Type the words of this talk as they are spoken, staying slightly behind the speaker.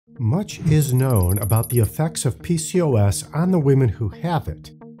Much is known about the effects of PCOS on the women who have it,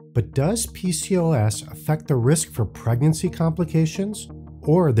 but does PCOS affect the risk for pregnancy complications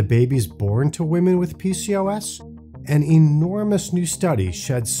or the babies born to women with PCOS? An enormous new study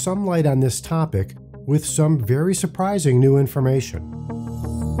sheds some light on this topic with some very surprising new information.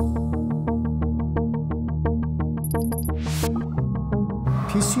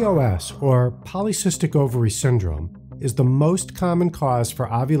 PCOS, or Polycystic Ovary Syndrome, is the most common cause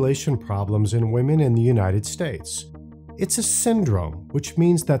for ovulation problems in women in the United States. It's a syndrome, which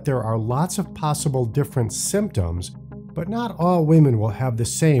means that there are lots of possible different symptoms, but not all women will have the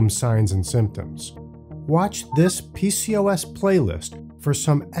same signs and symptoms. Watch this PCOS playlist for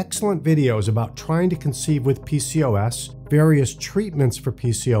some excellent videos about trying to conceive with PCOS, various treatments for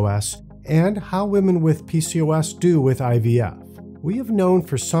PCOS, and how women with PCOS do with IVF. We have known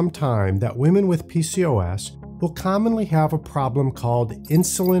for some time that women with PCOS will commonly have a problem called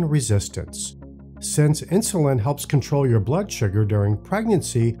insulin resistance. Since insulin helps control your blood sugar during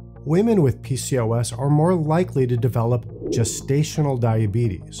pregnancy, women with PCOS are more likely to develop gestational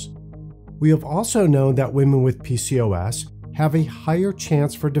diabetes. We have also known that women with PCOS have a higher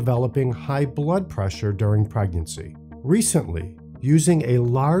chance for developing high blood pressure during pregnancy. Recently, using a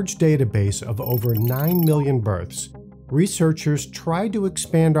large database of over 9 million births, researchers tried to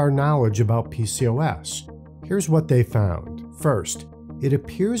expand our knowledge about PCOS. Here's what they found. First, it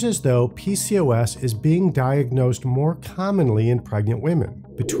appears as though PCOS is being diagnosed more commonly in pregnant women.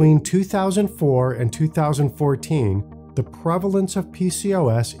 Between 2004 and 2014, the prevalence of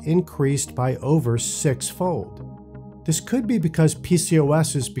PCOS increased by over 6-fold. This could be because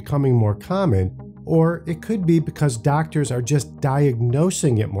PCOS is becoming more common, or it could be because doctors are just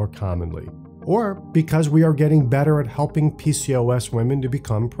diagnosing it more commonly, or because we are getting better at helping PCOS women to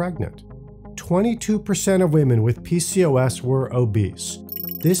become pregnant. 22% of women with PCOS were obese.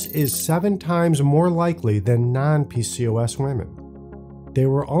 This is 7 times more likely than non-PCOS women. They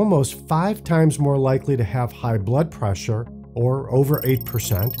were almost 5 times more likely to have high blood pressure, or over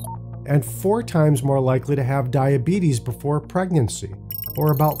 8%, and 4 times more likely to have diabetes before pregnancy,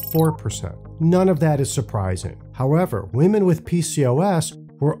 or about 4%. None of that is surprising. However, women with PCOS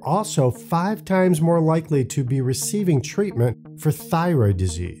were also 5 times more likely to be receiving treatment for thyroid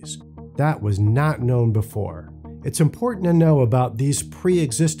disease. That was not known before. It's important to know about these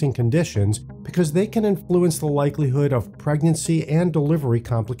pre-existing conditions because they can influence the likelihood of pregnancy and delivery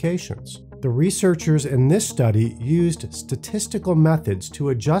complications. The researchers in this study used statistical methods to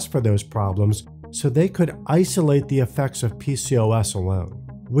adjust for those problems so they could isolate the effects of PCOS alone.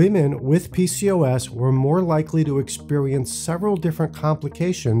 Women with PCOS were more likely to experience several different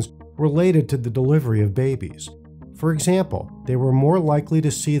complications related to the delivery of babies. For example, they were more likely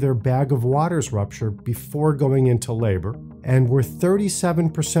to see their bag of waters rupture before going into labor, and were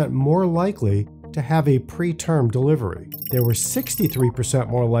 37% more likely to have a preterm delivery. They were 63%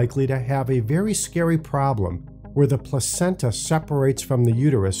 more likely to have a very scary problem where the placenta separates from the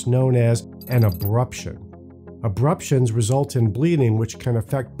uterus, known as an abruption. Abruptions result in bleeding, which can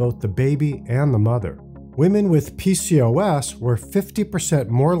affect both the baby and the mother. Women with PCOS were 50%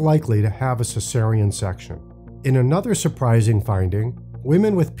 more likely to have a cesarean section. In another surprising finding,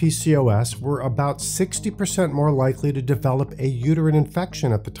 women with PCOS were about 60% more likely to develop a uterine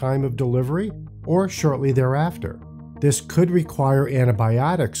infection at the time of delivery or shortly thereafter. This could require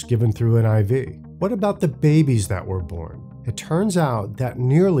antibiotics given through an IV. What about the babies that were born? It turns out that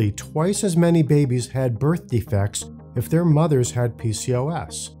nearly twice as many babies had birth defects if their mothers had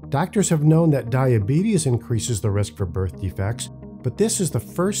PCOS. Doctors have known that diabetes increases the risk for birth defects, but this is the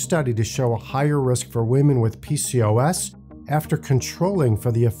first study to show a higher risk for women with PCOS after controlling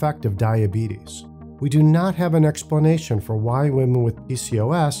for the effect of diabetes. We do not have an explanation for why women with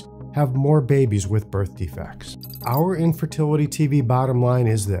PCOS have more babies with birth defects. Our Infertility TV bottom line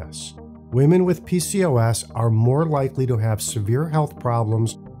is this: women with PCOS are more likely to have severe health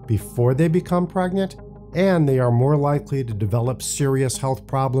problems before they become pregnant, and they are more likely to develop serious health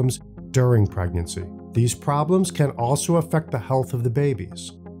problems during pregnancy. These problems can also affect the health of the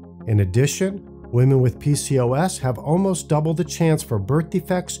babies. In addition, women with PCOS have almost double the chance for birth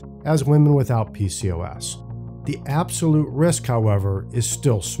defects as women without PCOS. The absolute risk, however, is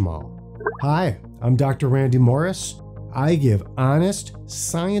still small. Hi, I'm Dr. Randy Morris. I give honest,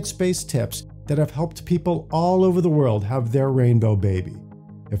 science-based tips that have helped people all over the world have their rainbow baby.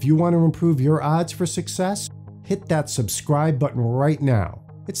 If you want to improve your odds for success, hit that subscribe button right now.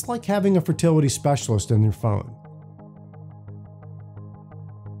 It's like having a fertility specialist in your phone.